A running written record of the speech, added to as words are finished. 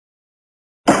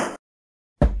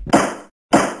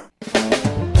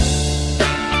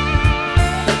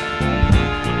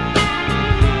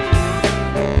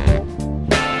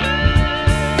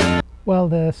Well,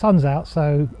 the sun's out,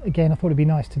 so again I thought it'd be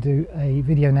nice to do a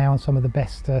video now on some of the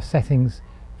best settings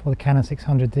for the Canon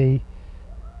 600D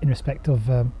in respect of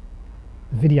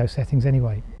video settings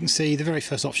anyway. You can see the very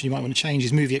first option you might want to change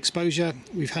is movie exposure.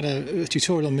 We've had a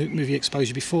tutorial on movie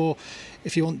exposure before.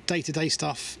 If you want day-to-day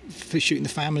stuff for shooting the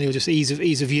family, or just ease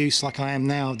of use like I am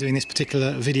now doing this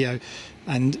particular video,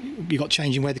 and you've got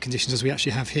changing weather conditions as we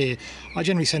actually have here, I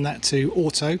generally send that to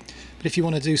auto. But if you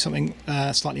want to do something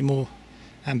slightly more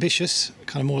ambitious,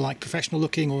 kind of more like professional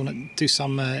looking, or do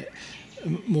some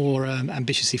more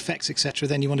ambitious effects, etc.,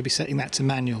 then you want to be setting that to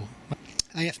manual.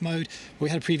 AF mode, we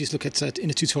had a previous look at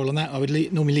in a tutorial on that. I would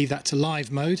normally leave that to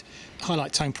live mode.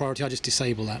 Highlight tone priority, I just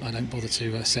disable that. I don't bother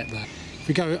to set that. If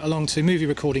we go along to movie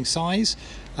recording size,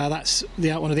 that's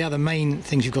one of the other main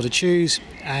things you've got to choose,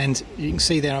 and you can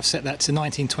see there I've set that to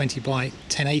 1920 by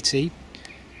 1080,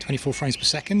 24 frames per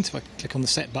second. If I click on the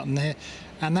set button there,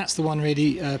 and that's the one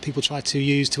really people try to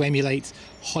use to emulate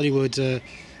Hollywood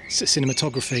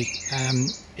cinematography.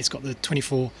 It's got the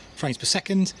 24 frames per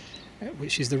second,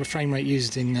 which is the frame rate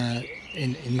used in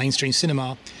mainstream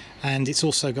cinema, and it's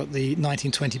also got the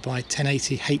 1920 by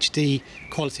 1080 HD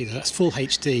quality. That's full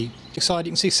HD. Side,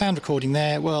 you can see sound recording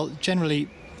there. Well, generally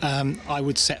I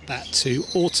would set that to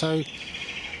auto.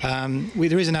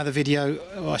 There is another video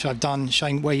which I've done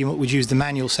showing where you would use the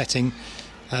manual setting,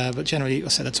 but generally I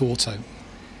set that to auto.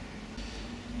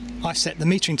 I've set the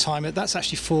metering timer. That's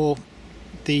actually for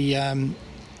the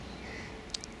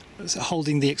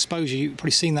holding the exposure. You've probably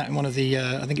seen that in one of the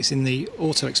I think it's in the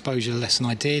auto exposure lesson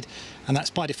I did, and that's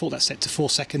by default that's set to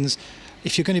 4 seconds.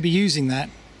 If you're going to be using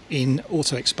that in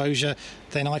auto exposure,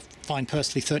 then I find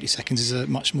personally 30 seconds is a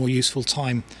much more useful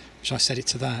time, which I set it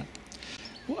to that.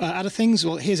 Other things,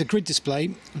 well, here's a grid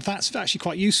display. That's actually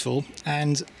quite useful,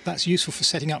 and that's useful for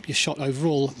setting up your shot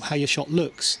overall, how your shot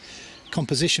looks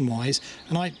composition wise,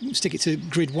 and I stick it to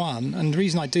grid 1. And the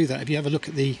reason I do that, if you have a look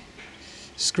at the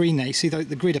screen there, you see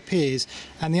the grid appears,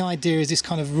 and the idea is this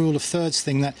kind of rule of thirds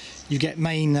thing, that you get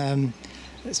main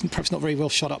it's perhaps not very well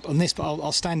shot up on this, but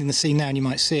I'll stand in the scene now and you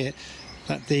might see it,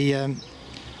 that the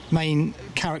main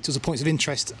characters or points of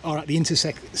interest are at the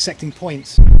intersecting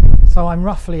points. So I'm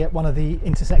roughly at one of the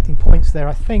intersecting points there,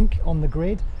 I think, on the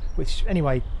grid, which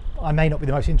anyway I may not be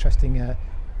the most interesting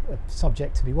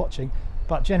subject to be watching,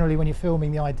 but generally when you're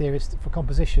filming, the idea is for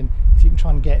composition, if you can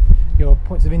try and get your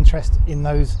points of interest in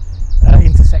those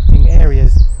intersecting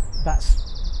areas,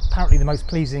 that's apparently the most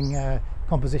pleasing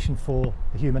composition for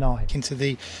the human eye. Into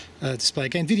the display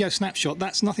again, video snapshot,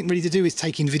 that's nothing really to do with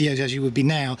taking videos as you would be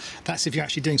now. That's if you're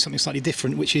actually doing something slightly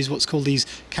different, which is what's called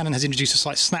Canon has introduced a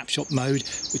slight snapshot mode,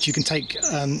 which you can take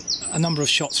a number of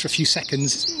shots for a few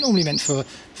seconds. It's normally meant for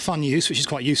fun use, which is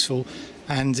quite useful,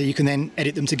 and you can then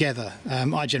edit them together.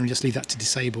 I generally just leave that to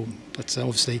disable, but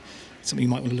obviously it's something you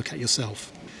might want to look at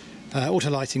yourself. Auto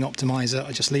lighting optimizer,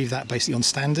 I just leave that basically on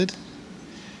standard.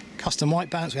 Custom white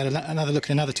balance, we had another look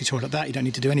at another tutorial at that. You don't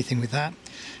need to do anything with that.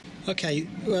 Okay,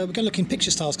 we're going to look in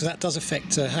picture styles, because that does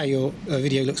affect how your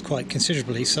video looks quite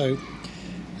considerably. So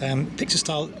picture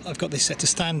style, I've got this set to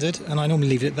standard, and I normally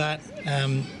leave it at that.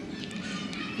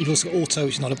 You've also got auto,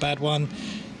 which is not a bad one,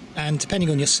 and depending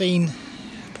on your scene,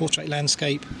 portrait,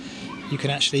 landscape, you can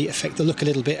actually affect the look a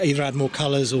little bit, either add more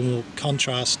colours or more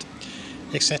contrast,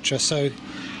 etc. So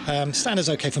standard's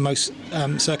okay for most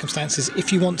circumstances.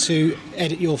 If you want to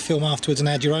edit your film afterwards and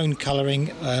add your own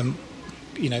colouring,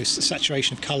 you know,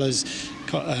 saturation of colours,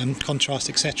 contrast,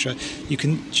 etc., you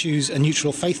can choose a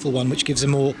neutral or faithful one, which gives a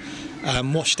more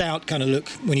washed out kind of look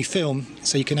when you film.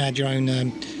 So you can add your own,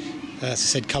 as I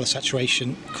said, colour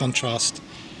saturation, contrast,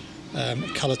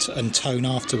 colour and tone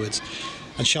afterwards,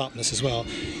 and sharpness as well.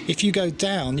 If you go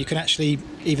down, you can actually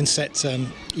even set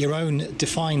your own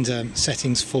defined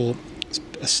settings for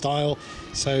a style.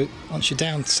 So once you're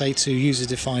down, say, to user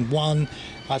defined 1,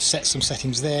 I've set some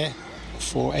settings there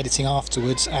for editing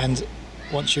afterwards, and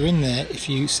once you're in there, if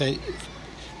you say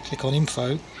click on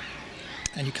info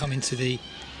and you come into the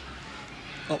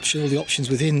option, all the options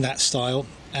within that style,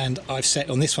 and I've set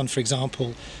on this one, for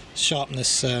example,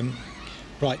 sharpness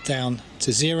right down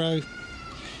to 0.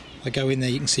 I go in there,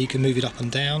 you can see you can move it up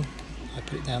and down. I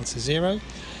put it down to 0.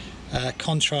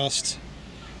 Contrast,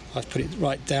 I've put it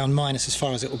right down minus as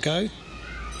far as it will go.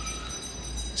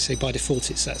 So by default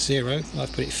it's at 0.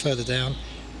 I've put it further down.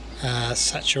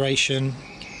 Saturation,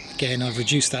 again I've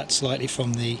reduced that slightly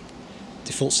from the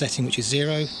default setting, which is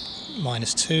 0,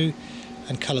 -2,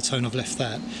 and colour tone I've left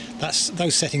that.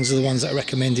 Those settings are the ones that are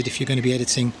recommended if you're going to be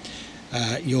editing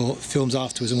your films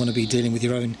afterwards and want to be dealing with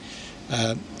your own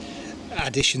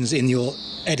additions in your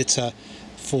editor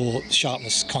for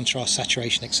sharpness, contrast,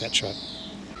 saturation, etc.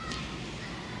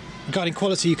 Regarding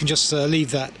quality, you can just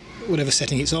leave that whatever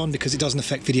setting it's on, because it doesn't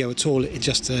affect video at all. It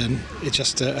just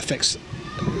affects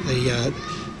the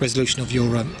resolution of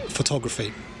your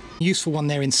photography. Useful one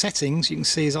there in settings, you can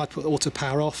see as I put auto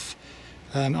power off,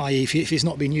 i.e. if it's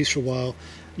not been used for a while,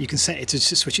 you can set it to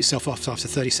switch itself off after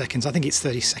 30 seconds. I think it's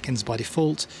 30 seconds by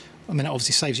default. I mean, it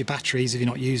obviously saves your batteries if you're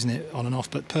not using it on and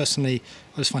off, but personally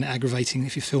I just find it aggravating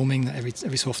if you're filming that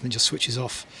every so often it just switches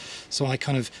off. So I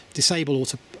kind of disable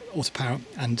auto power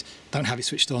and don't have it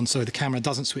switched on so the camera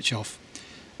doesn't switch off.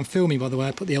 I'm filming, by the way,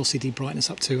 I put the LCD brightness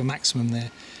up to a maximum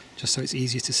there just so it's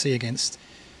easier to see against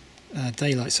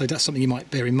daylight. So that's something you might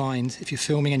bear in mind. If you're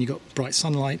filming and you've got bright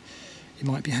sunlight, it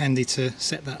might be handy to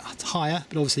set that higher,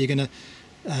 but obviously you're going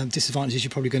to disadvantage is you're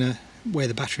probably going to wear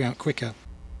the battery out quicker.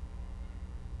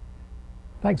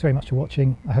 Thanks very much for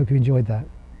watching. I hope you enjoyed that.